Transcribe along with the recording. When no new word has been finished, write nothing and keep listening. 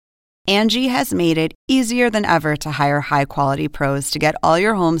Angie has made it easier than ever to hire high-quality pros to get all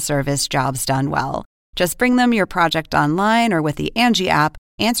your home service jobs done well. Just bring them your project online or with the Angie app,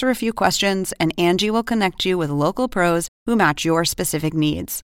 answer a few questions, and Angie will connect you with local pros who match your specific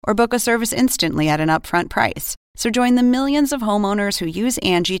needs. Or book a service instantly at an upfront price. So join the millions of homeowners who use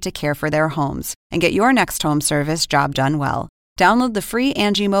Angie to care for their homes and get your next home service job done well. Download the free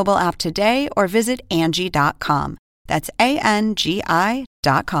Angie mobile app today or visit Angie.com. That's ANGI.com.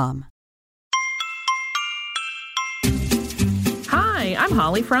 Hi, I'm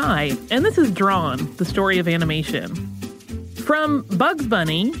Holly Fry, and this is Drawn, the story of animation. From Bugs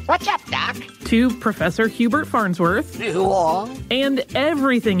Bunny... What's up, Doc? ...to Professor Hubert Farnsworth... ...and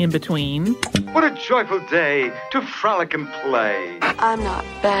everything in between... What a joyful day to frolic and play. I'm not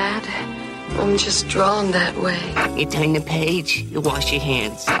bad. I'm just drawn that way. You turn the page, you wash your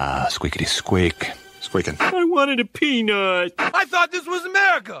hands. Squeakity squeak. Squeaking. I wanted a peanut. I thought this was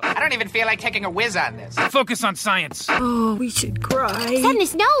America. I don't even feel like taking a whiz on this. Focus on science. Oh, we should cry.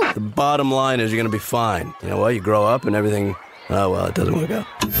 Sadness, no. The bottom line is you're going to be fine. You know what? You grow up and everything, oh, well, it doesn't work out.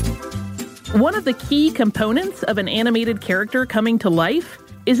 One of the key components of an animated character coming to life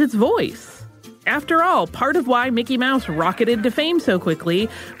is its voice. After all, part of why Mickey Mouse rocketed to fame so quickly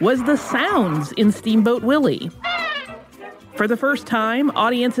was the sounds in Steamboat Willie. For the first time,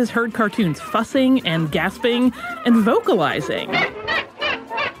 audiences heard cartoons fussing and gasping and vocalizing.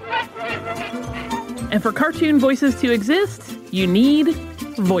 And for cartoon voices to exist, you need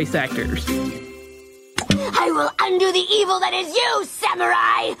voice actors. I will undo the evil that is you, samurai!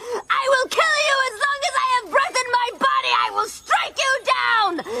 I will kill you as long as I have breath in my body! I will strike you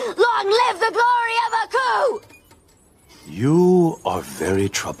down! Long live the glory of Aku! You are very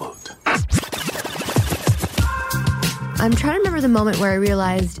troubled. I'm trying to remember the moment where I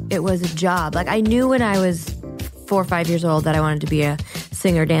realized it was a job. Like, I knew when I was 4 or 5 years old that I wanted to be a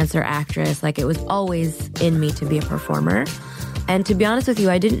singer, dancer, actress. Like, it was always in me to be a performer. And to be honest with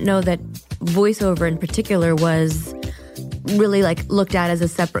you, I didn't know that voiceover in particular was really, like, looked at as a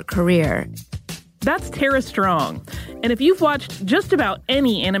separate career. That's Tara Strong. And if you've watched just about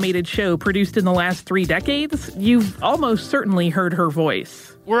any animated show produced in the last 3 decades, you've almost certainly heard her voice.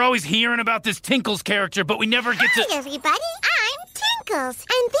 We're always hearing about this Tinkles character, but we never get to... Hi, everybody. I'm Tinkles,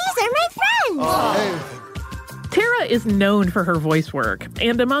 and these are my friends. Tara is known for her voice work,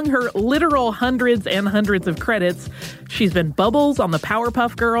 and among her literal hundreds and hundreds of credits, she's been Bubbles on the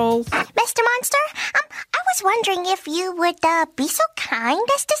Powerpuff Girls. Mr. Monster, I was wondering if you would be so kind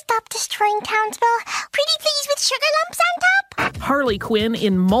as to stop destroying Townsville. Pretty please with sugar lumps on top. Harley Quinn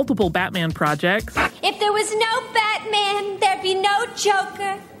in multiple Batman projects. If there was no Batman, there'd be no Joker,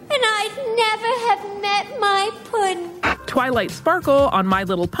 and I'd never have met my puddin'. Twilight Sparkle on My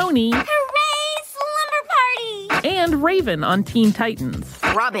Little Pony. Hooray, slumber party! And Raven on Teen Titans.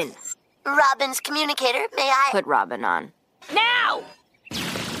 Robin. Robin's communicator, may I? Put Robin on. Now!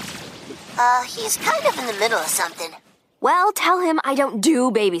 He's kind of in the middle of something. Well, tell him I don't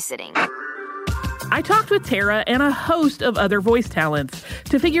do babysitting. I talked with Tara and a host of other voice talents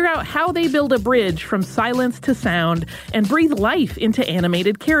to figure out how they build a bridge from silence to sound and breathe life into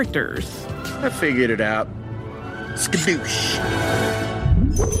animated characters. I figured it out. Skadoosh.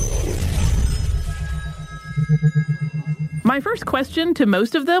 My first question to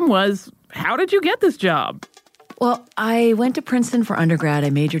most of them was, how did you get this job? Well, I went to Princeton for undergrad. I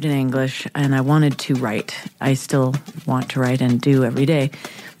majored in English, and I wanted to write. I still want to write and do every day.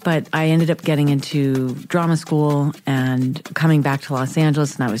 But I ended up getting into drama school and coming back to Los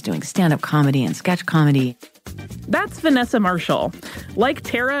Angeles, and I was doing stand-up comedy and sketch comedy. That's Vanessa Marshall. Like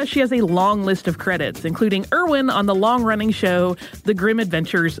Tara, she has a long list of credits, including Irwin on the long-running show The Grim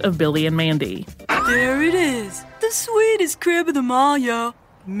Adventures of Billy and Mandy. There it is. The sweetest crib of them all, yo.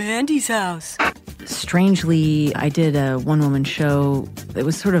 Mandy's house. Strangely, I did a one-woman show that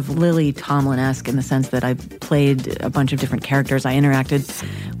was sort of Lily Tomlin-esque in the sense that I played a bunch of different characters. I interacted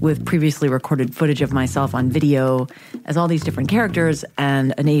with previously recorded footage of myself on video as all these different characters,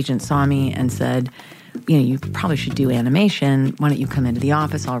 and an agent saw me and said, you know, you probably should do animation. Why don't you come into the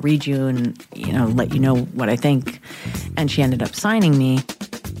office? I'll read you and, you know, let you know what I think. And she ended up signing me.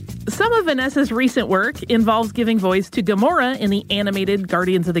 Some of Vanessa's recent work involves giving voice to Gamora in the animated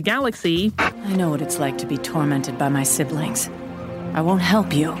Guardians of the Galaxy. I know what it's like to be tormented by my siblings. I won't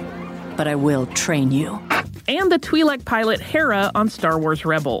help you, but I will train you. And the Twi'lek pilot Hera on Star Wars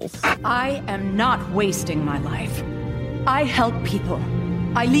Rebels. I am not wasting my life. I help people.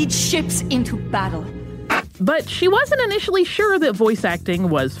 I lead ships into battle. But she wasn't initially sure that voice acting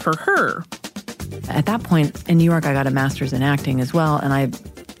was for her. At that point, in New York, I got a master's in acting as well, and I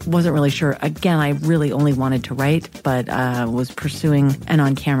Wasn't really sure. Again, I really only wanted to write, but was pursuing an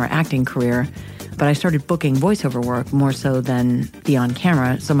on-camera acting career. But I started booking voiceover work more so than the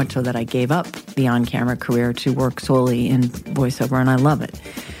on-camera, so much so that I gave up the on-camera career to work solely in voiceover, and I love it.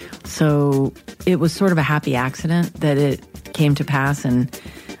 So it was sort of a happy accident that it came to pass, and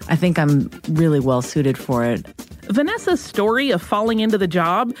I think I'm really well suited for it. Vanessa's story of falling into the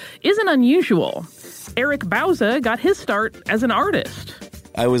job isn't unusual. Eric Bauza got his start as an artist.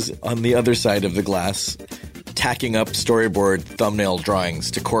 I was on the other side of the glass, tacking up storyboard thumbnail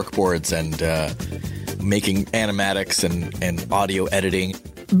drawings to corkboards and making animatics and audio editing.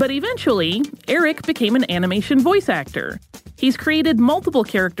 But eventually, Eric became an animation voice actor. He's created multiple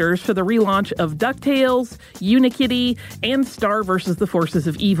characters for the relaunch of DuckTales, Unikitty, and Star vs. the Forces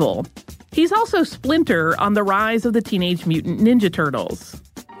of Evil. He's also Splinter on the rise of the Teenage Mutant Ninja Turtles.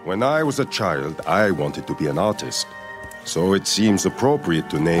 When I was a child, I wanted to be an artist. So it seems appropriate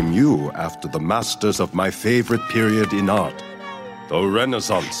to name you after the masters of my favorite period in art, the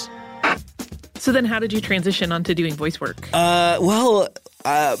Renaissance. So then how did you transition onto doing voice work?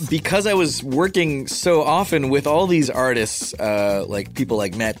 Because I was working so often with all these artists, like people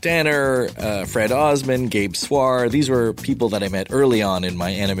like Matt Danner, Fred Osman, Gabe Swar. These were people that I met early on in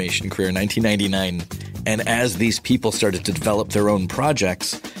my animation career in 1999. And as these people started to develop their own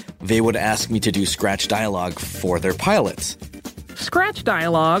projects, they would ask me to do scratch dialogue for their pilots. Scratch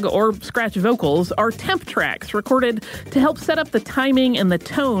dialogue, or scratch vocals, are temp tracks recorded to help set up the timing and the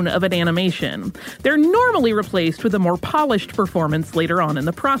tone of an animation. They're normally replaced with a more polished performance later on in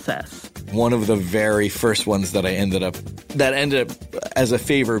the process. One of the very first ones that ended up as a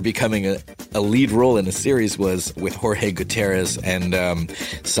favor becoming a lead role in a series was with Jorge Gutierrez and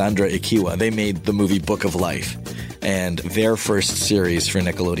Sandra Ikiwa. They made the movie Book of Life, and their first series for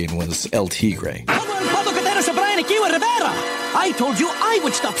Nickelodeon was El Tigre. I told you I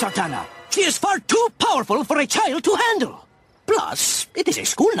would stop Sartana. She is far too powerful for a child to handle. Plus, it is a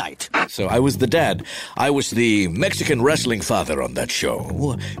school night. So I was the dad. I was the Mexican wrestling father on that show,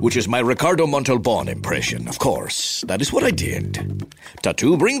 which is my Ricardo Montalban impression, of course. That is what I did.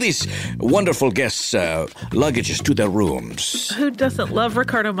 Tattoo, bring these wonderful guests' luggages to their rooms. Who doesn't love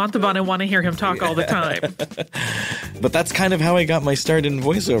Ricardo Montalban and want to hear him talk all the time? But that's kind of how I got my start in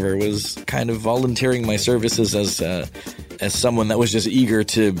voiceover, was kind of volunteering my services as someone that was just eager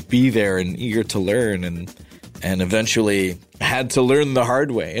to be there and eager to learn, and eventually had to learn the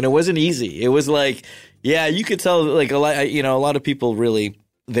hard way. And it wasn't easy. It was like, yeah, you could tell, like, a lot of people really,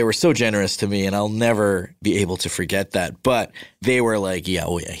 they were so generous to me, and I'll never be able to forget that. But they were like,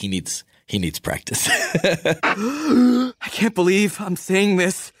 he needs practice. I can't believe I'm saying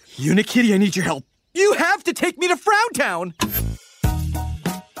this. Unikitty, I need your help. You have to take me to Frowntown.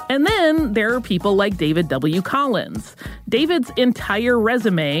 And then there are people like David W. Collins. David's entire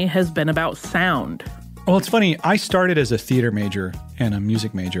resume has been about sound. Well, it's funny. I started as a theater major and a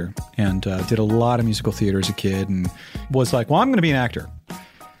music major, and did a lot of musical theater as a kid, and was like, well, I'm going to be an actor.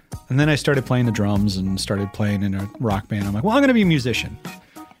 And then I started playing the drums and started playing in a rock band. I'm like, well, I'm going to be a musician.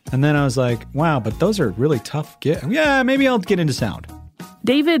 And then I was like, wow, but those are really tough. Yeah, maybe I'll get into sound.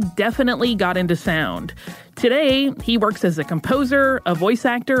 David definitely got into sound. Today, he works as a composer, a voice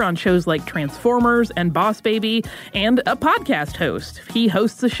actor on shows like Transformers and Boss Baby, and a podcast host. He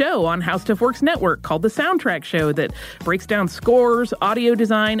hosts a show on How Stuff Works Network called The Soundtrack Show that breaks down scores, audio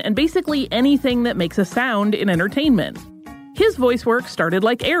design, and basically anything that makes a sound in entertainment. His voice work started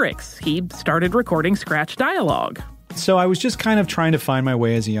like Eric's. He started recording scratch dialogue. So I was just kind of trying to find my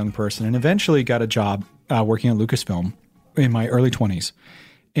way as a young person, and eventually got a job working at Lucasfilm in my early 20s,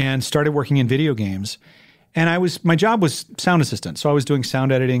 and started working in video games. And my job was sound assistant. So I was doing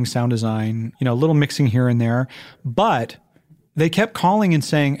sound editing, sound design, a little mixing here and there. But they kept calling and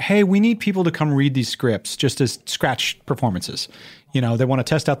saying, hey, we need people to come read these scripts just as scratch performances. They want to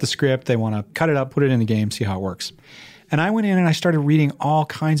test out the script. They want to cut it up, put it in the game, see how it works. And I went in and I started reading all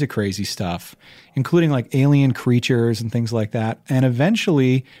kinds of crazy stuff, including like alien creatures and things like that. And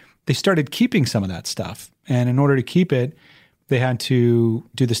eventually they started keeping some of that stuff. And in order to keep it, they had to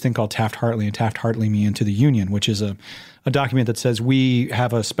do this thing called Taft-Hartley, and Taft-Hartley me into the union, which is a document that says we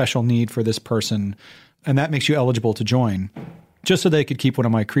have a special need for this person, and that makes you eligible to join, just so they could keep one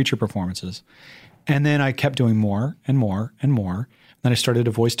of my creature performances. And then I kept doing more and more and more. Then I started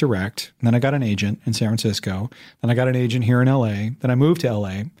to voice direct. And then I got an agent in San Francisco. Then I got an agent here in LA. Then I moved to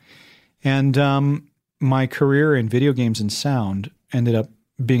LA. And my career in video games and sound ended up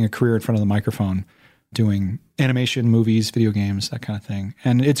being a career in front of the microphone, doing animation, movies, video games, that kind of thing.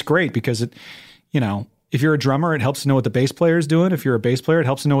 And it's great because If you're a drummer, it helps to know what the bass player is doing. If you're a bass player, it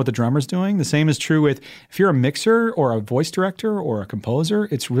helps to know what the drummer's doing. The same is true with if you're a mixer or a voice director or a composer,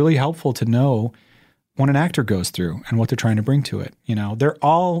 it's really helpful to know what an actor goes through and what they're trying to bring to it.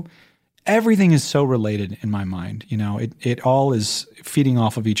 Everything is so related in my mind. It all is feeding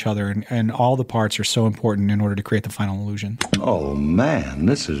off of each other, and all the parts are so important in order to create the final illusion. Oh man,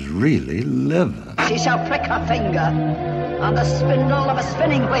 this is really living. She shall prick her finger on the spindle of a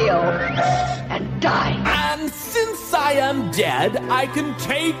spinning wheel and die. And since I am dead, I can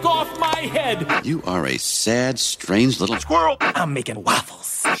take off my head. You are a sad, strange little squirrel. I'm making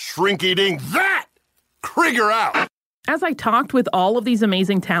waffles. Shrink-eating that! Krieger out! As I talked with all of these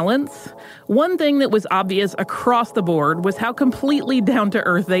amazing talents, one thing that was obvious across the board was how completely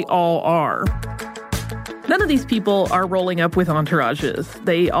down-to-earth they all are. None of these people are rolling up with entourages.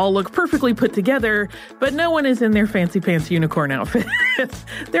 They all look perfectly put together, but no one is in their fancy pants unicorn outfits.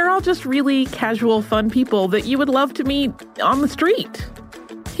 They're all just really casual, fun people that you would love to meet on the street.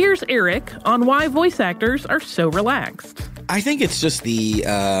 Here's Eric on why voice actors are so relaxed. I think it's just the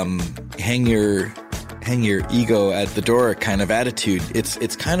hang your ego at the door kind of attitude.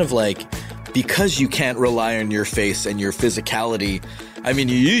 It's kind of like, because you can't rely on your face and your physicality. I mean,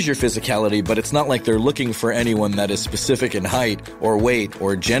 you use your physicality, but it's not like they're looking for anyone that is specific in height or weight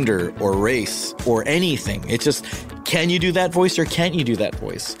or gender or race or anything. It's just, can you do that voice or can't you do that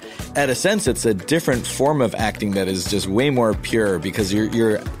voice? At a sense, it's a different form of acting that is just way more pure because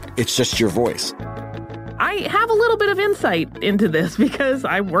it's just your voice. I have a little bit of insight into this because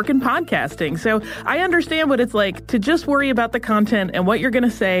I work in podcasting, so I understand what it's like to just worry about the content and what you're going to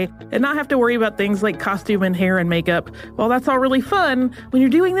say and not have to worry about things like costume and hair and makeup. While that's all really fun, when you're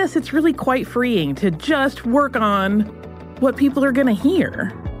doing this, it's really quite freeing to just work on what people are going to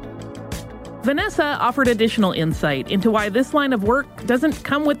hear. Vanessa offered additional insight into why this line of work doesn't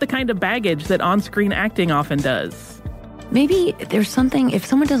come with the kind of baggage that on-screen acting often does. Maybe there's something, if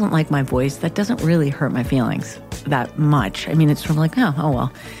someone doesn't like my voice, that doesn't really hurt my feelings that much. I mean, it's sort of like, oh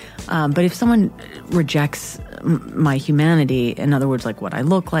well. But if someone rejects my humanity, in other words, like what I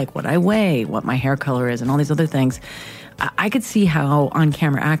look like, what I weigh, what my hair color is, and all these other things, I could see how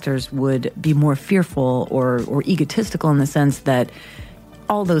on-camera actors would be more fearful or egotistical in the sense that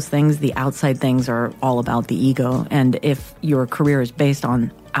all those things, the outside things, are all about the ego. And if your career is based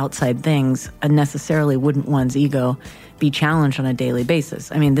on outside things, necessarily wouldn't one's ego be challenged on a daily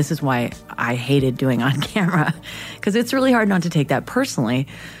basis. I mean, this is why I hated doing on camera, because it's really hard not to take that personally.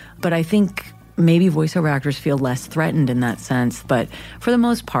 But I think maybe voiceover actors feel less threatened in that sense. But for the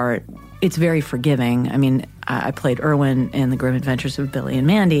most part, it's very forgiving. I mean, I played Erwin in The Grim Adventures of Billy and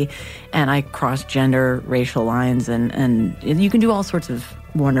Mandy, and I crossed gender, racial lines, and you can do all sorts of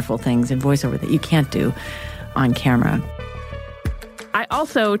wonderful things in voiceover that you can't do on camera. I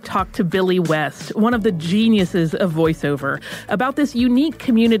also talked to Billy West, one of the geniuses of voiceover, about this unique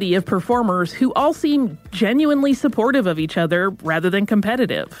community of performers who all seem genuinely supportive of each other rather than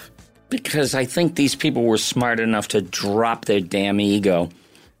competitive. Because I think these people were smart enough to drop their damn ego.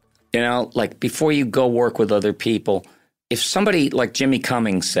 You know, like before you go work with other people, if somebody like Jimmy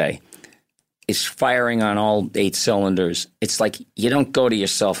Cummings, say, is firing on all 8 cylinders, it's like you don't go to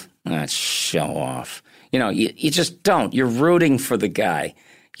yourself, show off. You know, you just don't. You're rooting for the guy.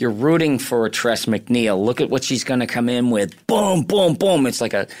 You're rooting for a Tress MacNeille. Look at what she's going to come in with. Boom, boom, boom. It's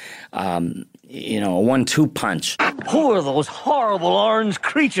like a 1-2 punch. Who are those horrible orange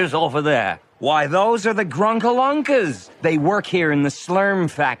creatures over there? Why, those are the Grunkalunkas. They work here in the Slurm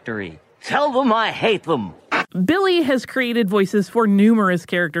factory. Tell them I hate them. Billy has created voices for numerous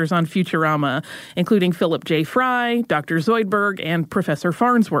characters on Futurama, including Philip J. Fry, Dr. Zoidberg, and Professor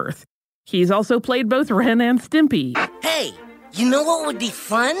Farnsworth. He's also played both Ren and Stimpy. Hey, you know what would be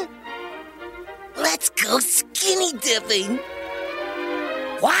fun? Let's go skinny dipping.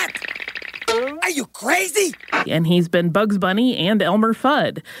 What? Are you crazy? And he's been Bugs Bunny and Elmer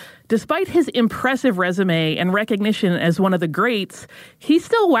Fudd. Despite his impressive resume and recognition as one of the greats, he's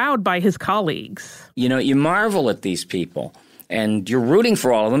still wowed by his colleagues. You know, you marvel at these people, and you're rooting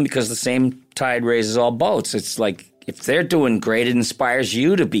for all of them because the same tide raises all boats. It's like, if they're doing great, it inspires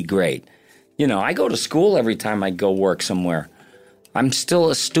you to be great. You know, I go to school every time I go work somewhere. I'm still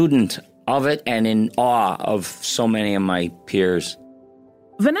a student of it and in awe of so many of my peers.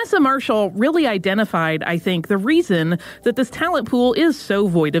 Vanessa Marshall really identified, I think, the reason that this talent pool is so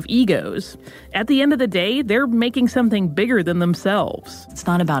void of egos. At the end of the day, they're making something bigger than themselves. It's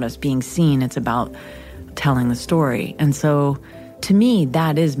not about us being seen, it's about telling the story. And so, to me,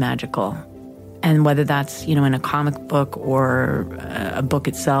 that is magical. And whether that's, in a comic book or a book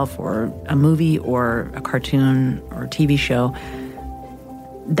itself or a movie or a cartoon or a TV show,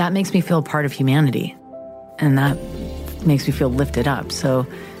 that makes me feel part of humanity. and that makes me feel lifted up. So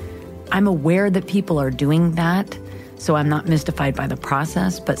I'm aware that people are doing that, so I'm not mystified by the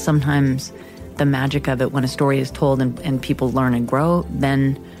process, but sometimes the magic of it when a story is told and people learn and grow,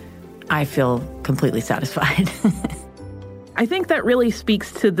 then I feel completely satisfied. I think that really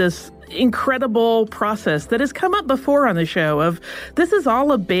speaks to this incredible process that has come up before on the show of this is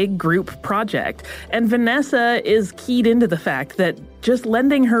all a big group project. And Vanessa is keyed into the fact that just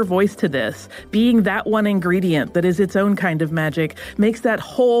lending her voice to this, being that one ingredient that is its own kind of magic, makes that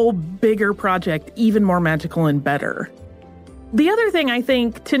whole bigger project even more magical and better. The other thing I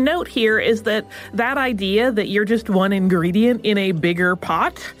think to note here is that idea that you're just one ingredient in a bigger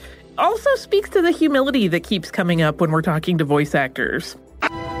pot also speaks to the humility that keeps coming up when we're talking to voice actors.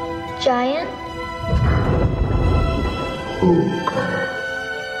 Giant?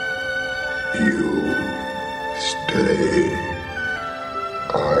 You stay.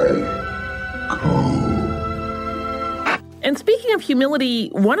 I And speaking of humility,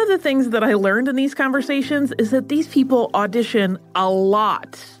 one of the things that I learned in these conversations is that these people audition a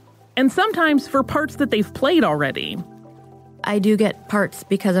lot. And sometimes for parts that they've played already. I do get parts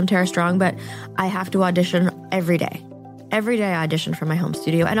because I'm Tara Strong, but I have to audition every day. Every day I audition for my home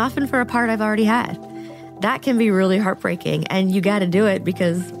studio, and often for a part I've already had. That can be really heartbreaking, and you got to do it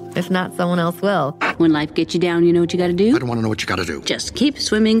because if not, someone else will. When life gets you down, you know what you got to do? don't want to know what you got to do. Just keep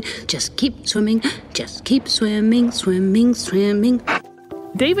swimming, just keep swimming, just keep swimming, swimming, swimming.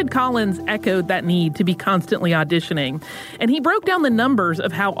 David Collins echoed that need to be constantly auditioning, and he broke down the numbers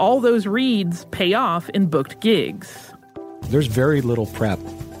of how all those reads pay off in booked gigs. There's very little prep.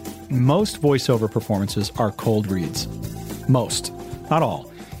 Most voiceover performances are cold reads. Most, not all.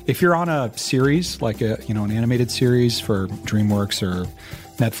 If you're on a series, like an animated series for DreamWorks or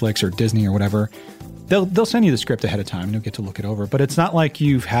Netflix or Disney or whatever, they'll send you the script ahead of time and you'll get to look it over. But it's not like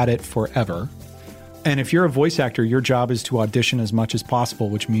you've had it forever. And if you're a voice actor, your job is to audition as much as possible,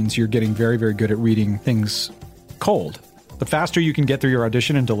 which means you're getting very, very good at reading things cold. The faster you can get through your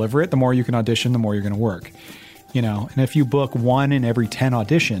audition and deliver it, the more you can audition, the more you're going to work. And if you book 1 in every 10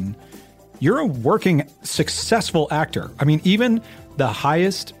 audition, you're a working, successful actor. I mean, even the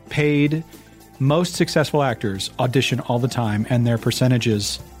highest paid, most successful actors audition all the time, and their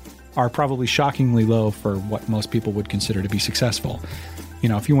percentages are probably shockingly low for what most people would consider to be successful.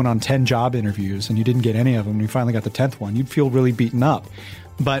 If you went on 10 job interviews and you didn't get any of them, and you finally got the 10th one, you'd feel really beaten up.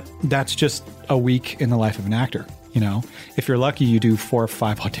 But that's just a week in the life of an actor. If you're lucky, you do 4 or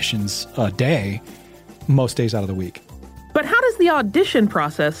 5 auditions a day, most days out of the week. But how does the audition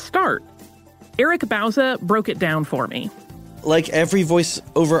process start? Eric Bauza broke it down for me. Like every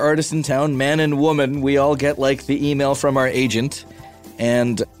voiceover artist in town, man and woman, we all get the email from our agent,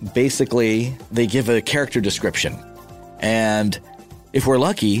 and basically they give a character description. And if we're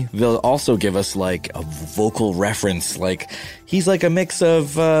lucky, they'll also give us a vocal reference, he's a mix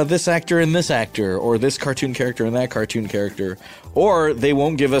of this actor and this actor, or this cartoon character and that cartoon character. Or they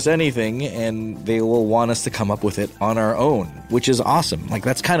won't give us anything and they will want us to come up with it on our own, which is awesome.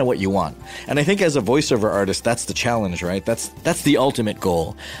 That's kind of what you want. And I think as a voiceover artist, that's the challenge, right? That's the ultimate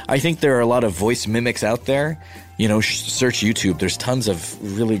goal. I think there are a lot of voice mimics out there. Search YouTube. There's tons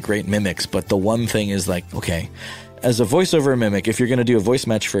of really great mimics. But the one thing is okay, as a voiceover mimic, if you're going to do a voice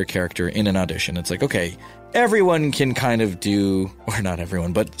match for a character in an audition, it's okay, everyone can kind of do, or not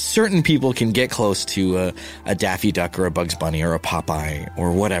everyone, but certain people can get close to a Daffy Duck or a Bugs Bunny or a Popeye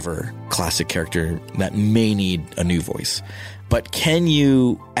or whatever classic character that may need a new voice. But can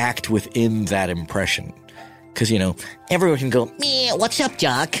you act within that impression? Because, everyone can go, Yeah, what's up,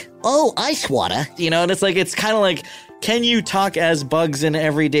 Doc? Oh, ice water. And it's kind of can you talk as Bugs in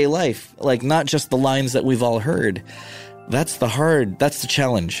everyday life? Not just the lines that we've all heard. That's the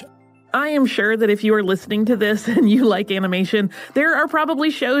challenge. I am sure that if you are listening to this and you like animation, there are probably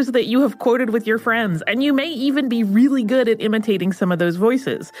shows that you have quoted with your friends, and you may even be really good at imitating some of those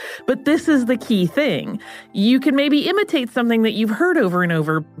voices. But this is the key thing. You can maybe imitate something that you've heard over and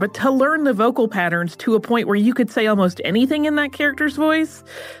over, but to learn the vocal patterns to a point where you could say almost anything in that character's voice,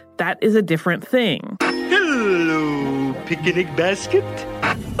 that is a different thing. Hello, picnic basket.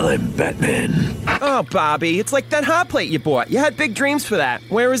 I'm Batman. Oh, Bobby, it's like that hot plate you bought. You had big dreams for that.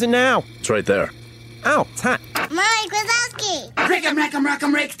 Where is it now? It's right there. Ow, it's hot. Mike Wazowski! Rick 'em, rack 'em, rock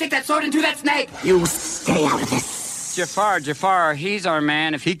 'em, Rick. Stick that sword into that snake. You stay out of this. Jafar, he's our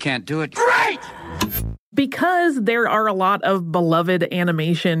man if he can't do it. Great! Because there are a lot of beloved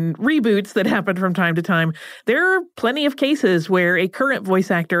animation reboots that happen from time to time, there are plenty of cases where a current voice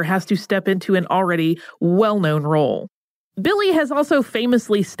actor has to step into an already well-known role. Billy has also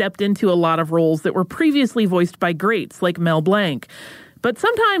famously stepped into a lot of roles that were previously voiced by greats like Mel Blanc. But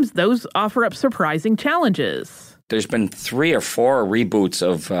sometimes those offer up surprising challenges. There's been 3 or 4 reboots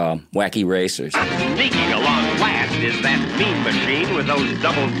of Wacky Racers. Sneaking along last is that mean machine with those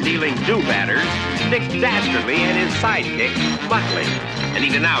double-dealing do-batters, Nick Dastardly and his sidekick, Muttley. And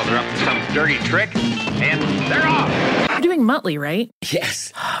even now they're up to some dirty trick, and they're off. You're doing Muttley, right?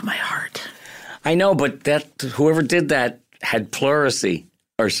 Yes. Oh, my heart. I know, but whoever did that had pleurisy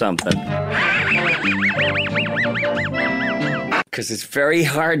or something. Because it's very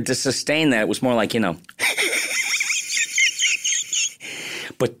hard to sustain that. It was more like,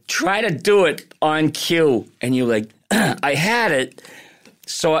 but try to do it on cue. And you're like, I had it.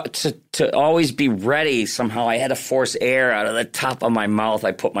 So to always be ready, somehow I had to force air out of the top of my mouth.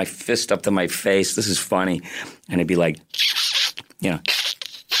 I put my fist up to my face. This is funny. And it'd be like,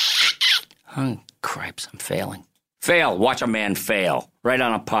 oh, cripes, I'm failing. Fail. Watch a man fail. Right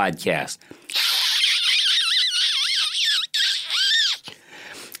on a podcast.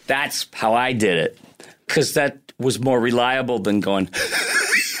 That's how I did it. Because that was more reliable than going...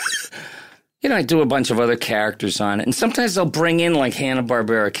 I do a bunch of other characters on it. And sometimes they'll bring in, like,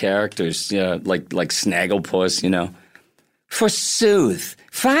 Hanna-Barbera characters, like Snagglepuss, Forsooth.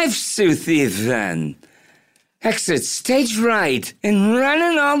 5-sooth then. Exit stage right and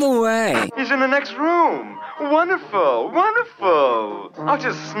running all the way. He's in the next room. Wonderful, wonderful. I'll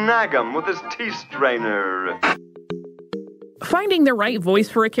just snag him with this teeth strainer. Finding the right voice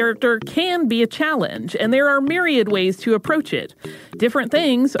for a character can be a challenge, and there are myriad ways to approach it. Different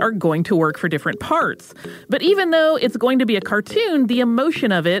things are going to work for different parts. But even though it's going to be a cartoon, the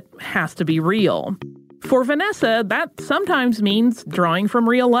emotion of it has to be real. For Vanessa, that sometimes means drawing from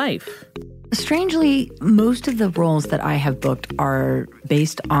real life. Strangely, most of the roles that I have booked are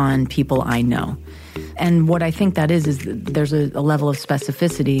based on people I know. And what I think that is that there's a level of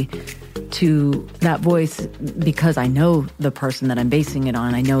specificity to that voice because I know the person that I'm basing it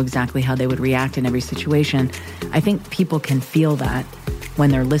on. I know exactly how they would react in every situation. I think people can feel that when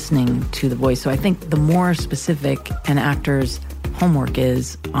they're listening to the voice. So I think the more specific an actor's homework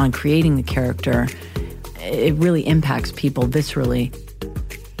is on creating the character, it really impacts people viscerally.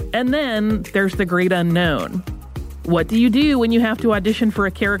 And then there's the great unknown. What do you do when you have to audition for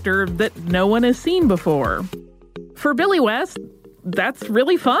a character that no one has seen before? For Billy West, that's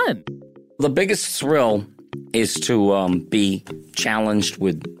really fun. The biggest thrill is to be challenged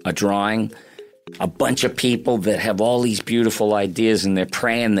with a drawing, a bunch of people that have all these beautiful ideas and they're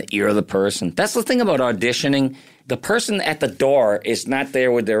praying that you're the person. That's the thing about auditioning. The person at the door is not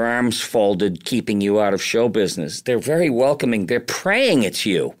there with their arms folded, keeping you out of show business. They're very welcoming. They're praying it's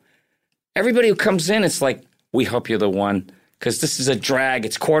you. Everybody who comes in, it's like, we hope you're the one, because this is a drag.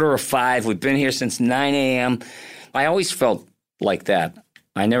 It's 4:45. We've been here since 9 a.m. I always felt like that.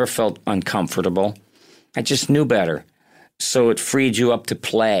 I never felt uncomfortable. I just knew better. So it freed you up to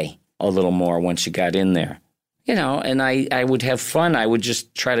play a little more once you got in there. And I would have fun. I would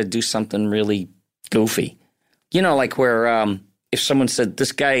just try to do something really goofy. Like where if someone said,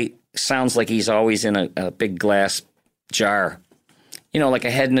 this guy sounds like he's always in a big glass jar. Like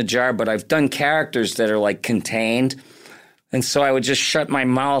a head in a jar, but I've done characters that are like contained. And so I would just shut my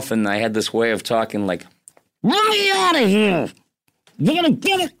mouth and I had this way of talking like, let me out of here. You're going to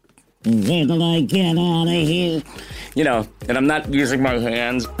get it. Where did I get out of here? And I'm not using my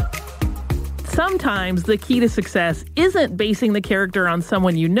hands. Sometimes the key to success isn't basing the character on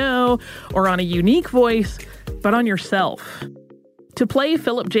someone you know or on a unique voice, but on yourself. To play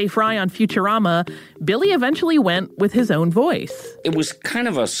Philip J. Fry on Futurama, Billy eventually went with his own voice. It was kind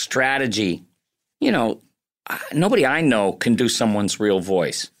of a strategy. Nobody I know can do someone's real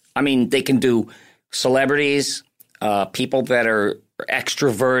voice. I mean, they can do celebrities, people that are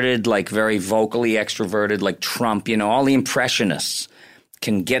extroverted, like very vocally extroverted, like Trump, all the impressionists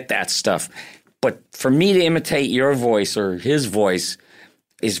can get that stuff. But for me to imitate your voice or his voice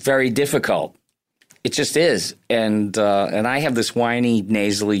is very difficult. It just is. And I have this whiny,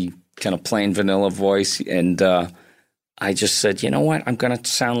 nasally, kind of plain vanilla voice. And I just said, you know what? I'm going to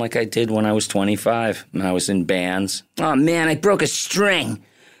sound like I did when I was 25 and I was in bands. Oh, man, I broke a string.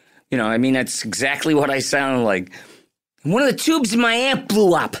 That's exactly what I sounded like. One of the tubes in my amp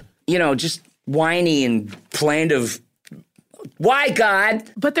blew up. Just whiny and plain of, why, God?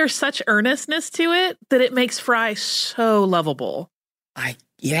 But there's such earnestness to it that it makes Fry so lovable.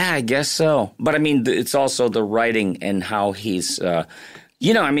 Yeah, I guess so. But it's also the writing and how he's, I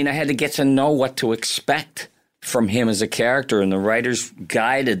had to get to know what to expect from him as a character, and the writers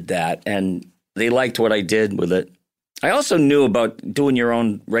guided that, and they liked what I did with it. I also knew about doing your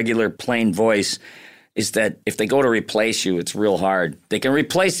own regular plain voice is that if they go to replace you, it's real hard. They can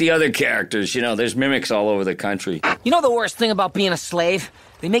replace the other characters. You know, there's mimics all over the country. You know the worst thing about being a slave?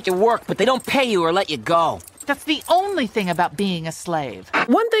 They make you work, but they don't pay you or let you go. That's the only thing about being a slave.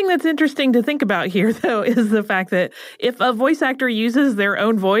 One thing that's interesting to think about here, though, is the fact that if a voice actor uses their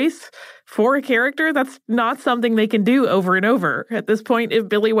own voice for a character, that's not something they can do over and over. At this point, if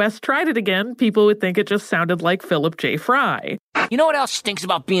Billy West tried it again, people would think it just sounded like Philip J. Fry. You know what else stinks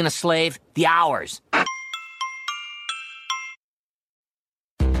about being a slave? The hours.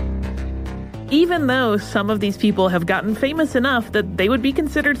 Even though some of these people have gotten famous enough that they would be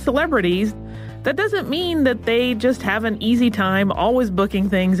considered celebrities, that doesn't mean that they just have an easy time always booking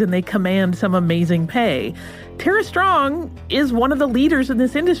things and they command some amazing pay. Tara Strong is one of the leaders in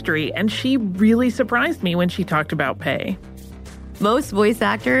this industry, and she really surprised me when she talked about pay. Most voice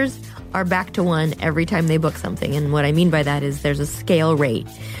actors are back to one every time they book something. And what I mean by that is there's a scale rate.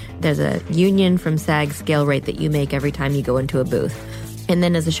 There's a union from SAG scale rate that you make every time you go into a booth. And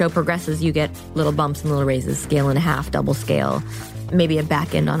then as the show progresses, you get little bumps and little raises, scale and a half, double scale, maybe a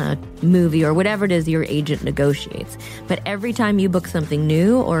back end on a movie or whatever it is your agent negotiates. But every time you book something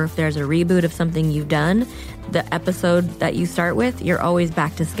new, or if there's a reboot of something you've done, the episode that you start with, you're always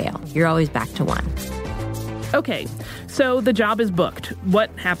back to scale. You're always back to one. Okay, so the job is booked. What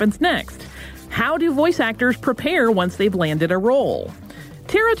happens next? How do voice actors prepare once they've landed a role?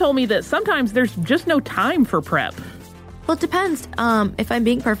 Tara told me that sometimes there's just no time for prep. Well, it depends. If I'm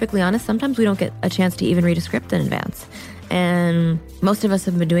being perfectly honest, sometimes we don't get a chance to even read a script in advance. And most of us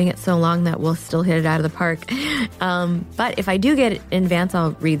have been doing it so long that we'll still hit it out of the park. But if I do get it in advance,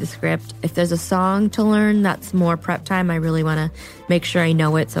 I'll read the script. If there's a song to learn, that's more prep time. I really want to make sure I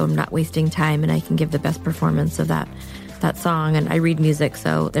know it so I'm not wasting time and I can give the best performance of that song. And I read music,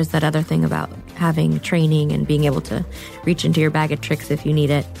 so there's that other thing about having training and being able to reach into your bag of tricks if you need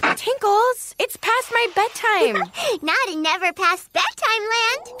it. Tinkles, it's past my bedtime. Not a never past bedtime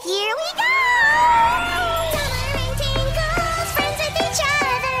land. Here we go. Summer and Tinkles, friends with each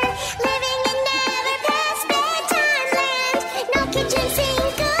other, living in never past bedtime land. No kitchen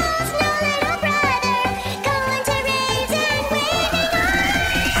sinkles, no little brother, going to raves and waving on.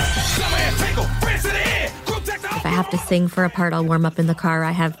 Summer and Tinkle, friends in the air. If I have to sing for a part, I'll warm up in the car.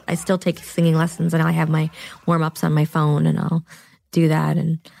 I still take singing lessons, and I have my warm-ups on my phone, and I'll do that.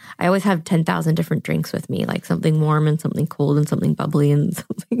 And I always have 10,000 different drinks with me, like something warm and something cold and something bubbly and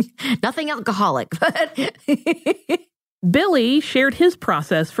something, nothing alcoholic. But Billy shared his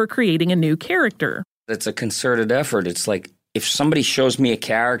process for creating a new character. It's a concerted effort. It's like if somebody shows me a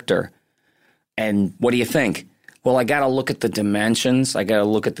character and what do you think? Well, I got to look at the dimensions. I got to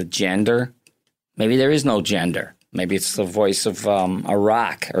look at the gender. Maybe there is no gender. Maybe it's the voice of a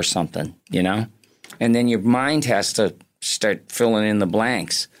rock or something, you know? And then your mind has to start filling in the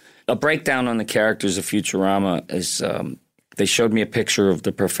blanks. A breakdown on the characters of Futurama is they showed me a picture of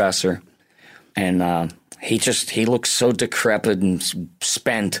the professor, and he looks so decrepit and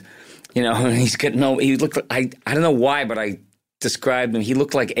spent, you know, and he looked like, I don't know why, but I described him. He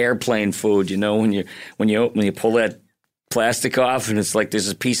looked like airplane food, you know, when you pull that plastic off and it's like there's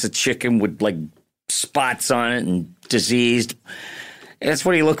a piece of chicken with like spots on it and diseased. That's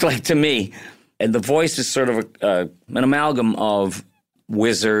what he looked like to me. And the voice is sort of an amalgam of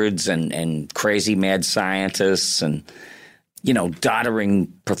wizards and crazy mad scientists and, you know,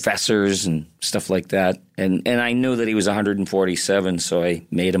 doddering professors and stuff like that. And I knew that he was 147, so I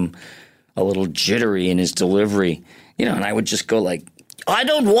made him a little jittery in his delivery. You know, and I would just go like, I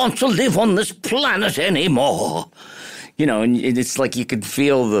don't want to live on this planet anymore. You know, and it's like you could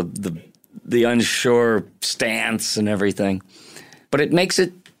feel the unsure stance and everything. But it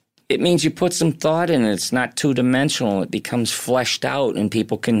means you put some thought in it. It's not two-dimensional. It becomes fleshed out, and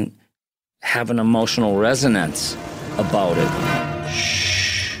people can have an emotional resonance about it.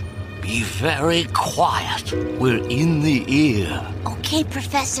 Shh. Be very quiet. We're in the ear. Okay,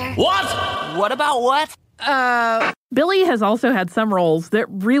 Professor. What? What about what? Billy has also had some roles that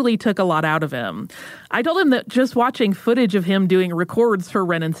really took a lot out of him. I told him that just watching footage of him doing records for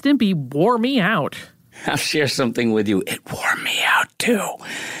Ren and Stimpy wore me out. I'll share something with you. It wore me out, too.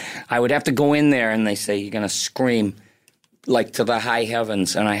 I would have to go in there, and they say, you're going to scream, like, to the high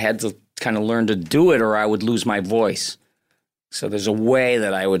heavens. And I had to kind of learn to do it, or I would lose my voice. So there's a way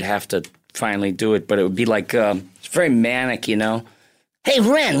that I would have to finally do it, but it would be like, it's very manic, you know? Hey,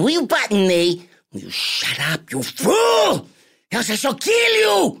 Ren, will you button me? Will you shut up, you fool? Else I shall kill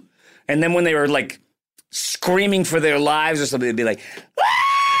you! And then when they were, like, screaming for their lives or something, they'd be like,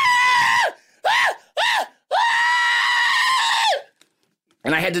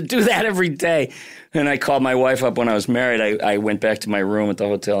 And I had to do that every day. And I called my wife up when I was married. I went back to my room at the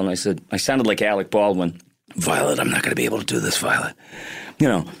hotel and I said, I sounded like Alec Baldwin. Violet, I'm not going to be able to do this, Violet.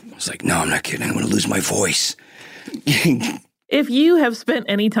 I was like, no, I'm not kidding. I'm going to lose my voice. If you have spent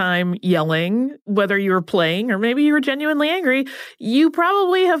any time yelling, whether you were playing or maybe you were genuinely angry, you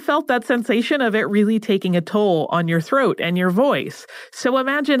probably have felt that sensation of it really taking a toll on your throat and your voice. So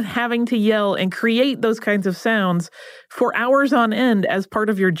imagine having to yell and create those kinds of sounds for hours on end as part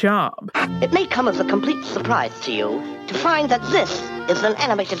of your job. It may come as a complete surprise to you to find that this is an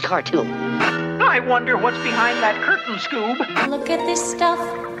animated cartoon. I wonder what's behind that curtain, Scoob. Look at this stuff.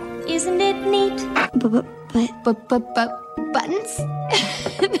 Isn't it neat? Buttons?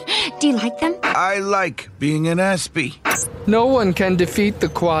 Do you like them? I like being an Espy. No one can defeat the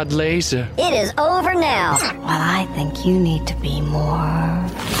quad laser. It is over now. Well, I think you need to be more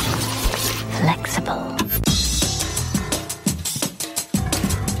flexible.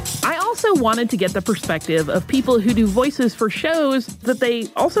 I also wanted to get the perspective of people who do voices for shows that they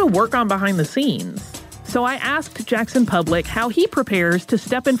also work on behind the scenes. So I asked Jackson Public how he prepares to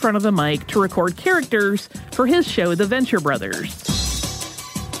step in front of the mic to record characters for his show, The Venture Brothers.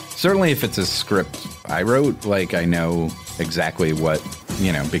 Certainly if it's a script I wrote, I know exactly what,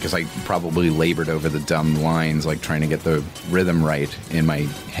 because I probably labored over the dumb lines, trying to get the rhythm right in my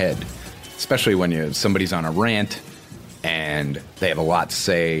head. Especially when somebody's on a rant and they have a lot to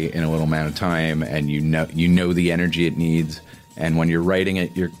say in a little amount of time, and you know the energy it needs. And when you're writing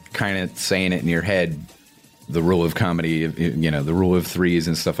it, you're kind of saying it in your head. The rule of comedy, the rule of threes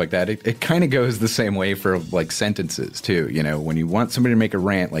and stuff like that. It kind of goes the same way for sentences too. When you want somebody to make a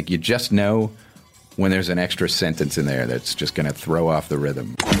rant, you just know when there's an extra sentence in there that's just going to throw off the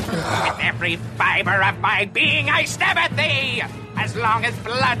rhythm. With every fiber of my being, I stab at thee. As long as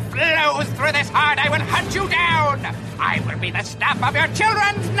blood flows through this heart, I will hunt you down. I will be the stuff of your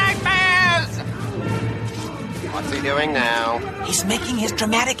children's nightmares. What's he doing now? He's making his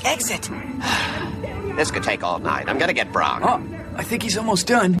dramatic exit. This could take all night. I'm gonna get Brock. Oh, I think he's almost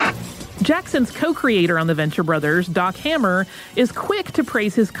done. Jackson's co-creator on The Venture Brothers, Doc Hammer, is quick to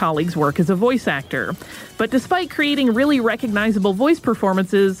praise his colleagues' work as a voice actor. But despite creating really recognizable voice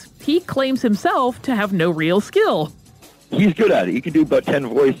performances, he claims himself to have no real skill. He's good at it. You can do about 10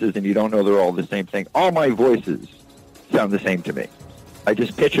 voices and you don't know they're all the same thing. All my voices sound the same to me. I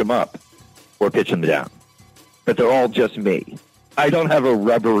just pitch them up or pitch them down. But they're all just me. I don't have a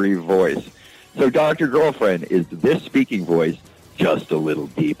rubbery voice. So Dr. Girlfriend is this speaking voice just a little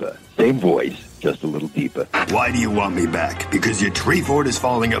deeper. Same voice, just a little deeper. Why do you want me back? Because your tree fort is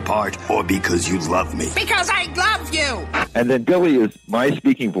falling apart, or because you love me? Because I love you! And then Billy is my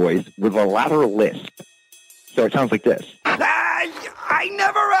speaking voice with a lateral lisp. So it sounds like this. I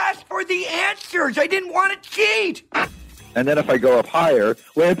never asked for the answers. I didn't want to cheat. And then if I go up higher,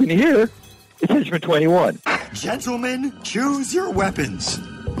 what happened here? It's Henchman 21. Gentlemen, choose your weapons.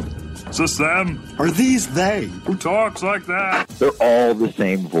 Is this them? Are these they? Who talks like that? They're all the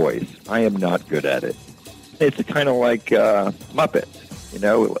same voice. I am not good at it. It's kind of like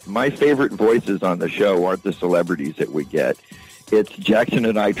Muppets. My favorite voices on the show aren't the celebrities that we get. It's Jackson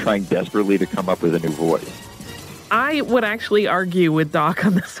and I trying desperately to come up with a new voice. I would actually argue with Doc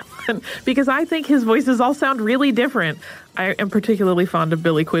on this one because I think his voices all sound really different. I am particularly fond of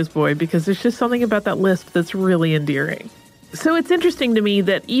Billy Quizboy because there's just something about that lisp that's really endearing. So it's interesting to me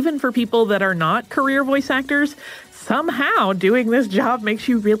that even for people that are not career voice actors, somehow doing this job makes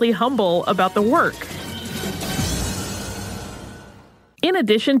you really humble about the work. In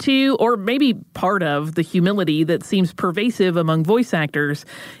addition to, or maybe part of, the humility that seems pervasive among voice actors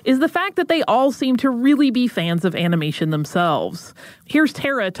is the fact that they all seem to really be fans of animation themselves. Here's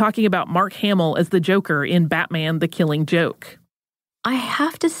Tara talking about Mark Hamill as the Joker in Batman: The Killing Joke. I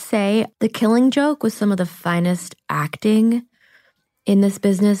have to say, The Killing Joke was some of the finest acting in this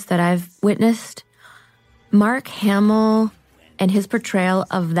business that I've witnessed. Mark Hamill and his portrayal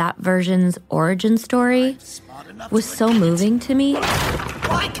of that version's origin story was so moving to me.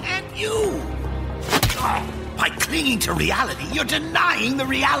 Why can't you? By clinging to reality, you're denying the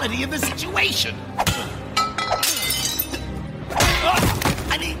reality of the situation.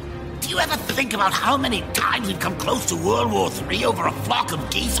 I mean, do you ever think about how many times we've come close to World War III over a flock of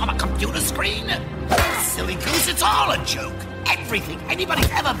geese on a computer screen? Silly goose, it's all a joke. Everything anybody's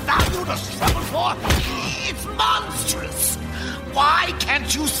ever valued or struggled for, it's monstrous. Why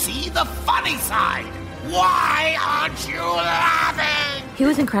can't you see the funny side? Why aren't you laughing? He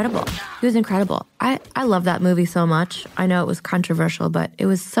was incredible. He was incredible. I love that movie so much. I know it was controversial, but it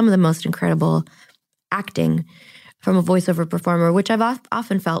was some of the most incredible acting from a voiceover performer, which I've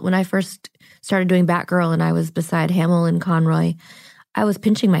often felt when I first started doing Batgirl and I was beside Hamill and Conroy. I was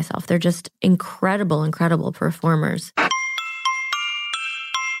pinching myself. They're just incredible, incredible performers.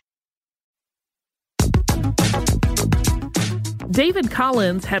 David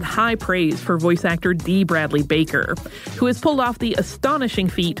Collins had high praise for voice actor D. Bradley Baker, who has pulled off the astonishing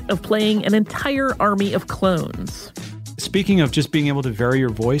feat of playing an entire army of clones. Speaking of just being able to vary your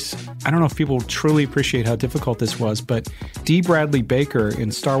voice, I don't know if people truly appreciate how difficult this was, but D. Bradley Baker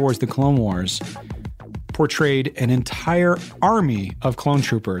in Star Wars The Clone Wars portrayed an entire army of clone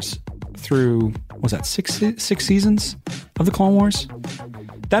troopers through, was that six seasons of The Clone Wars?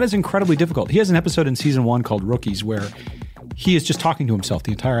 That is incredibly difficult. He has an episode in season 1 called Rookies where he is just talking to himself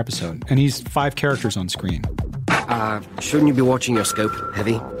the entire episode, and he's 5 characters on screen. Shouldn't you be watching your scope,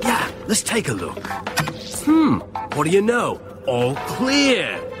 Heavy? Yeah, let's take a look. What do you know? All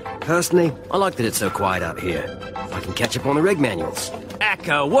clear. Personally, I like that it's so quiet out here. I can catch up on the rig manuals.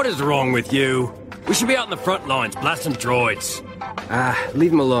 Echo, what is wrong with you? We should be out in the front lines blasting droids.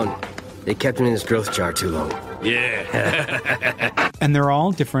 Leave him alone. They kept him in his growth jar too long. Yeah. And they're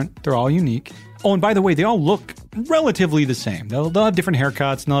all different. They're all unique. Oh, and by the way, they all look relatively the same. They'll have different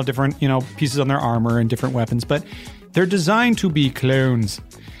haircuts, and they'll have different, pieces on their armor and different weapons, but they're designed to be clones.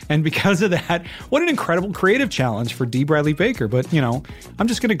 And because of that, what an incredible creative challenge for D. Bradley Baker. But, I'm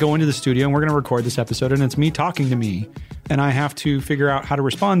just going to go into the studio and we're going to record this episode, and it's me talking to me, and I have to figure out how to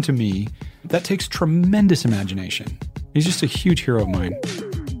respond to me. That takes tremendous imagination. He's just a huge hero of mine.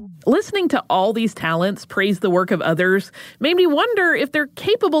 Listening to all these talents praise the work of others made me wonder if they're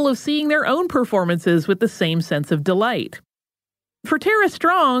capable of seeing their own performances with the same sense of delight. For Tara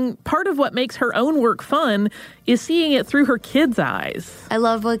Strong, part of what makes her own work fun is seeing it through her kids' eyes. I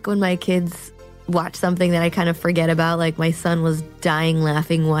love when my kids watch something that I kind of forget about. Like my son was dying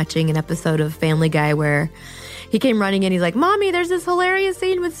laughing watching an episode of Family Guy where he came running in. He's like, "Mommy, there's this hilarious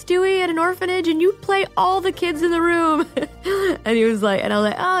scene with Stewie at an orphanage and you play all the kids in the room." And he was like, and I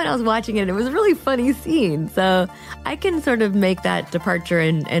was like, oh, and I was watching it and it was a really funny scene. So I can sort of make that departure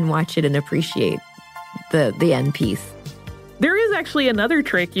and watch it and appreciate the end piece. There is actually another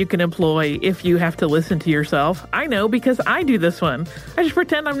trick you can employ if you have to listen to yourself. I know because I do this one. I just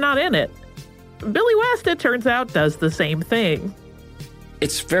pretend I'm not in it. Billy West, it turns out, does the same thing.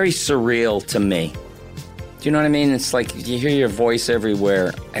 It's very surreal to me. Do you know what I mean? It's like you hear your voice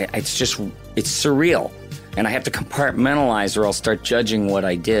everywhere. It's surreal. And I have to compartmentalize or I'll start judging what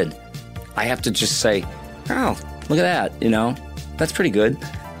I did. I have to just say, oh, look at that, that's pretty good.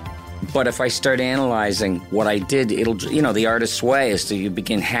 But if I start analyzing what I did, it'll, the artist's way is to you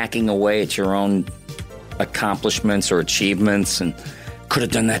begin hacking away at your own accomplishments or achievements and could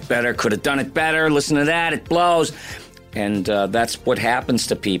have done that better, could have done it better, listen to that, it blows. And that's what happens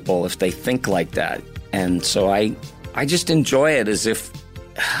to people if they think like that. And so I just enjoy it as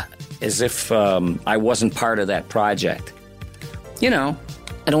if I wasn't part of that project. I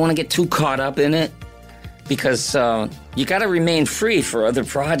don't want to get too caught up in it because you got to remain free for other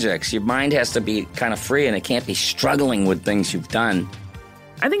projects. Your mind has to be kind of free and it can't be struggling with things you've done.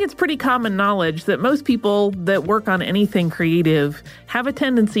 I think it's pretty common knowledge that most people that work on anything creative have a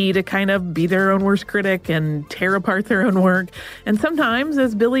tendency to kind of be their own worst critic and tear apart their own work. And sometimes,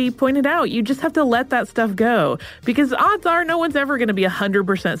 as Billy pointed out, you just have to let that stuff go because odds are no one's ever going to be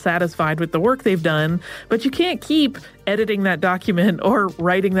 100% satisfied with the work they've done, but you can't keep editing that document or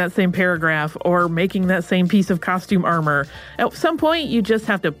writing that same paragraph or making that same piece of costume armor. At some point, you just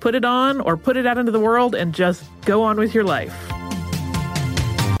have to put it on or put it out into the world and just go on with your life.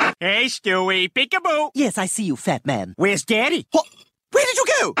 Hey, Stewie, peekaboo. Yes, I see you, fat man. Where's Daddy? Where did you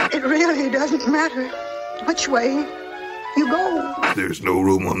go? It really doesn't matter which way you go. There's no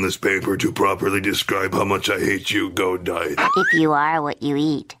room on this paper to properly describe how much I hate you, Godite. If you are what you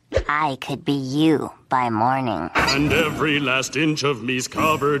eat, I could be you by morning. And every last inch of me's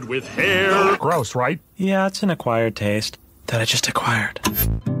covered with hair. Gross, right? Yeah, it's an acquired taste that I just acquired.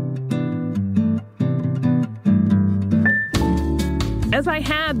 As I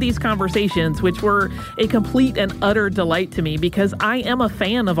had these conversations, which were a complete and utter delight to me because I am a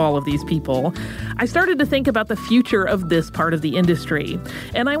fan of all of these people, I started to think about the future of this part of the industry.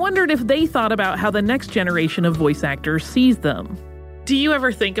 And I wondered if they thought about how the next generation of voice actors sees them. Do you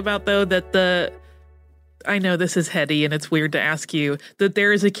ever think about, though, that I know this is heady and it's weird to ask you, that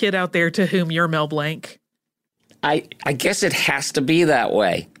there is a kid out there to whom you're Mel Blanc? I guess it has to be that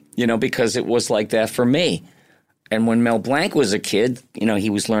way, because it was like that for me. And when Mel Blanc was a kid, he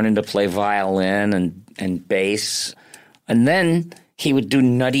was learning to play violin and bass. And then he would do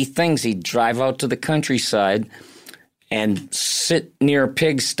nutty things. He'd drive out to the countryside and sit near a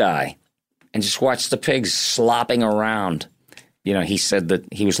pigsty and just watch the pigs slopping around. He said that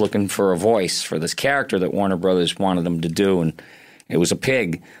he was looking for a voice for this character that Warner Brothers wanted him to do. And It was a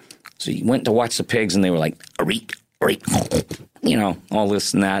pig. So you went to watch the pigs, and they were like, you know, all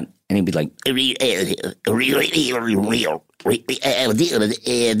this and that. And he'd be like, you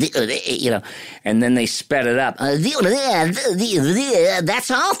know, and then they sped it up.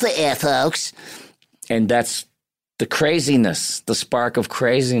 That's all for air, folks. And that's the craziness, the spark of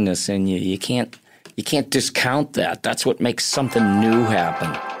craziness, and you can't discount that. That's what makes something new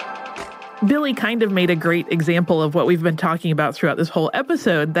happen. Billy kind of made a great example of what we've been talking about throughout this whole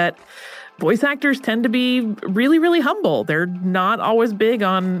episode, that voice actors tend to be really, really humble. They're not always big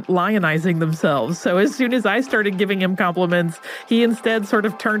on lionizing themselves. So as soon as I started giving him compliments, he instead sort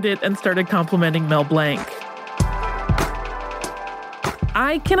of turned it and started complimenting Mel Blanc.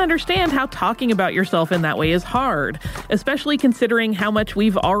 I can understand how talking about yourself in that way is hard, especially considering how much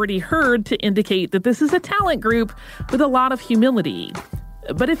we've already heard to indicate that this is a talent group with a lot of humility.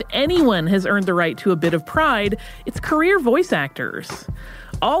 But if anyone has earned the right to a bit of pride, it's career voice actors.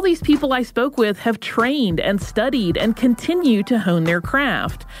 All these people I spoke with have trained and studied and continue to hone their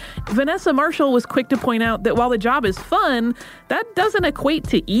craft. Vanessa Marshall was quick to point out that while the job is fun, that doesn't equate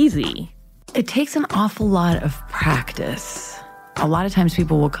to easy. It takes an awful lot of practice. A lot of times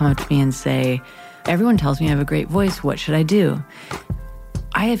people will come up to me and say, everyone tells me I have a great voice, what should I do?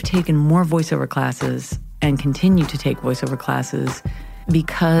 I have taken more voiceover classes and continue to take voiceover classes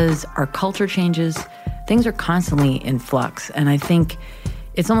because our culture changes. Things are constantly in flux, and I think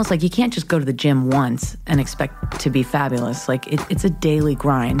it's almost like you can't just go to the gym once and expect to be fabulous. Like, it's a daily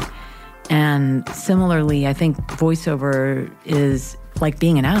grind. And similarly, I think voiceover is like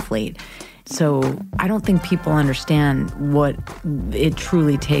being an athlete. So I don't think people understand what it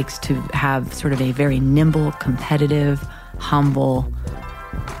truly takes to have sort of a very nimble, competitive, humble,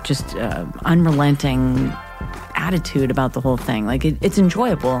 just unrelenting attitude about the whole thing. Like, it's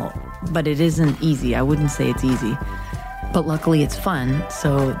enjoyable, but it isn't easy. I wouldn't say it's easy. But luckily it's fun,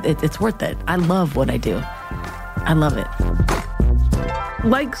 so it's worth it. I love what I do. I love it.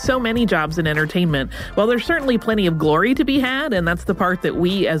 Like so many jobs in entertainment, while there's certainly plenty of glory to be had, and that's the part that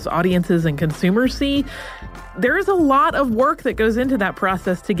we as audiences and consumers see, there is a lot of work that goes into that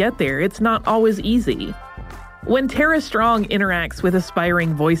process to get there. It's not always easy. When Tara Strong interacts with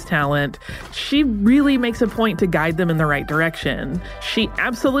aspiring voice talent, she really makes a point to guide them in the right direction. She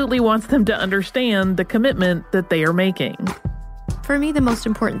absolutely wants them to understand the commitment that they are making. For me, the most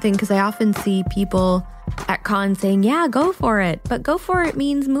important thing, because I often see people at cons saying, yeah, go for it. But go for it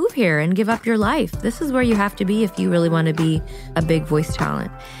means move here and give up your life. This is where you have to be if you really want to be a big voice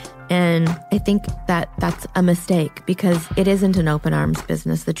talent. And I think that that's a mistake, because it isn't an open arms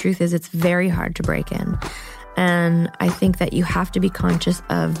business. The truth is, it's very hard to break in. And I think that you have to be conscious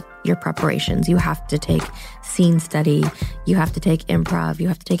of your preparations. You have to take scene study. You have to take improv. You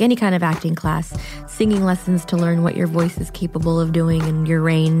have to take any kind of acting class, singing lessons to learn what your voice is capable of doing and your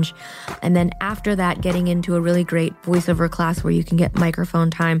range. And then after that, getting into a really great voiceover class where you can get microphone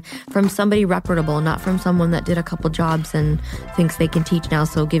time from somebody reputable, not from someone that did a couple jobs and thinks they can teach now,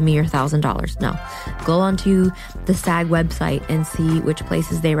 so give me your $1,000. No. Go onto the SAG website and see which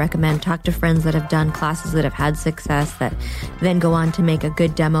places they recommend. Talk to friends that have done classes that have had success, that then go on to make a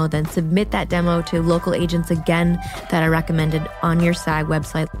good demo. Then submit that demo to local agents again that are recommended on your SAG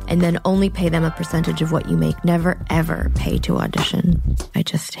website, and then only pay them a percentage of what you make. Never, ever pay to audition. I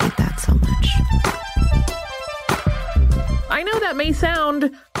just hate that so much. I know that may sound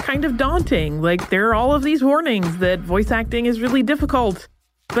kind of daunting. Like, there are all of these warnings that voice acting is really difficult.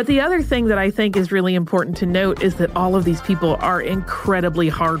 But the other thing that I think is really important to note is that all of these people are incredibly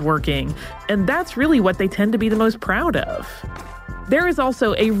hardworking, and that's really what they tend to be the most proud of. There is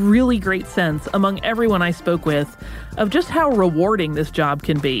also a really great sense among everyone I spoke with of just how rewarding this job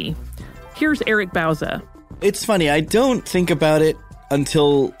can be. Here's Eric Bauza. It's funny, I don't think about it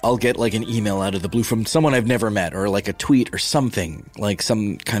until I'll get like an email out of the blue from someone I've never met, or like a tweet or something, like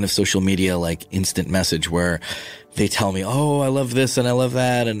some kind of social media like instant message where they tell me, oh, I love this and I love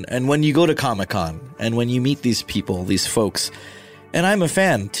that. And when you go to Comic-Con and when you meet these people, these folks, and I'm a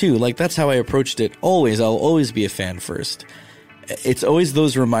fan too, like that's how I approached it always. I'll always be a fan first. It's always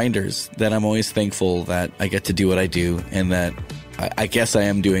those reminders that I'm always thankful that I get to do what I do, and that I guess I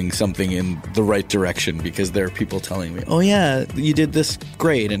am doing something in the right direction, because there are people telling me, oh yeah, you did this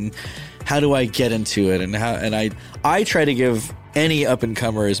great, and how do I get into it? And I try to give any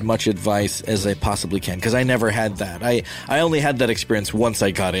up-and-comer as much advice as I possibly can, because I never had that. I only had that experience once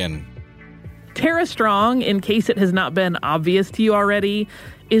I got in. Tara Strong, in case it has not been obvious to you already,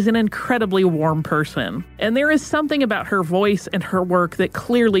 is an incredibly warm person. And there is something about her voice and her work that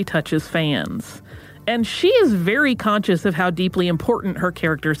clearly touches fans. And she is very conscious of how deeply important her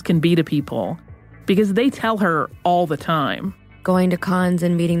characters can be to people, because they tell her all the time. going to cons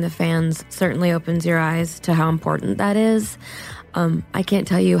and meeting the fans certainly opens your eyes to how important that is. I can't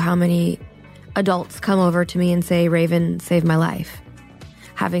tell you how many adults come over to me and say, Raven saved my life.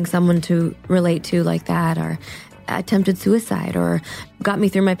 Having someone to relate to like that, or attempted suicide, or got me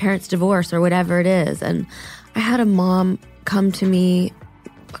through my parents' divorce, or whatever it is. And I had a mom come to me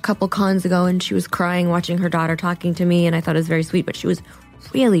a couple cons ago, and she was crying watching her daughter talking to me, and I thought it was very sweet, but she was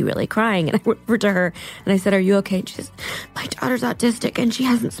really, really crying. And I went over to her and I said, are you okay? And she says, my daughter's autistic and she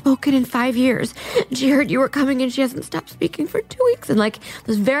hasn't spoken in 5 years. And she heard you were coming and she hasn't stopped speaking for 2 weeks. And like, it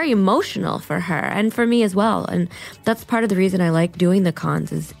was very emotional for her and for me as well. And that's part of the reason I like doing the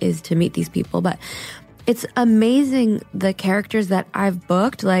cons is to meet these people. But it's amazing the characters that I've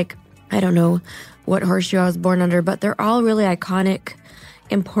booked. Like, I don't know what horseshoe I was born under, but they're all really iconic,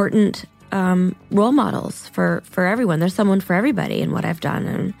 important role models for everyone. There's someone for everybody in what I've done,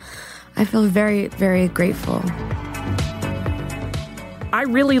 and I feel very, very grateful. I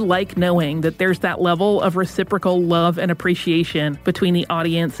really like knowing that there's that level of reciprocal love and appreciation between the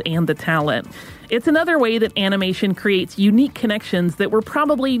audience and the talent. It's another way that animation creates unique connections that were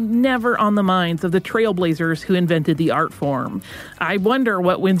probably never on the minds of the trailblazers who invented the art form. I wonder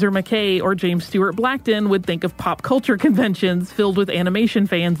what Winsor McCay or James Stewart Blackton would think of pop culture conventions filled with animation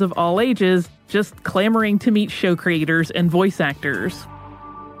fans of all ages, just clamoring to meet show creators and voice actors.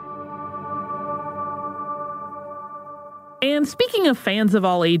 And speaking of fans of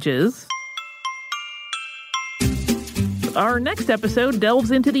all ages, our next episode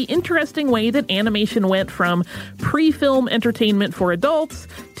delves into the interesting way that animation went from pre-film entertainment for adults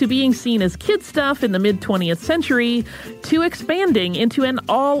to being seen as kid stuff in the mid-20th century to expanding into an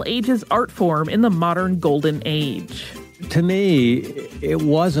all-ages art form in the modern golden age. To me, it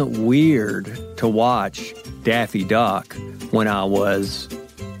wasn't weird to watch Daffy Duck when I was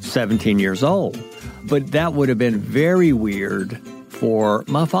 17 years old. But that would have been very weird for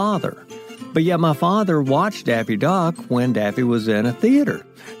my father. But yet my father watched Daffy Duck when Daffy was in a theater.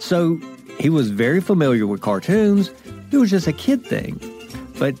 So he was very familiar with cartoons. It was just a kid thing.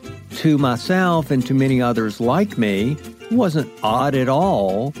 But to myself and to many others like me, it wasn't odd at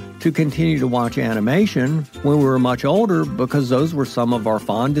all to continue to watch animation when we were much older, because those were some of our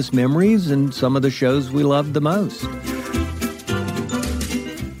fondest memories and some of the shows we loved the most.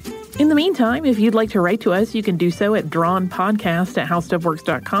 In the meantime, if you'd like to write to us, you can do so at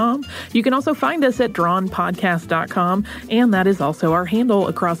drawnpodcast@howstuffworks.com. You can also find us at drawnpodcast.com, and that is also our handle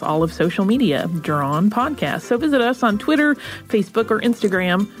across all of social media, Drawn Podcast. So visit us on Twitter, Facebook, or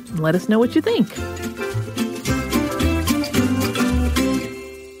Instagram, and let us know what you think.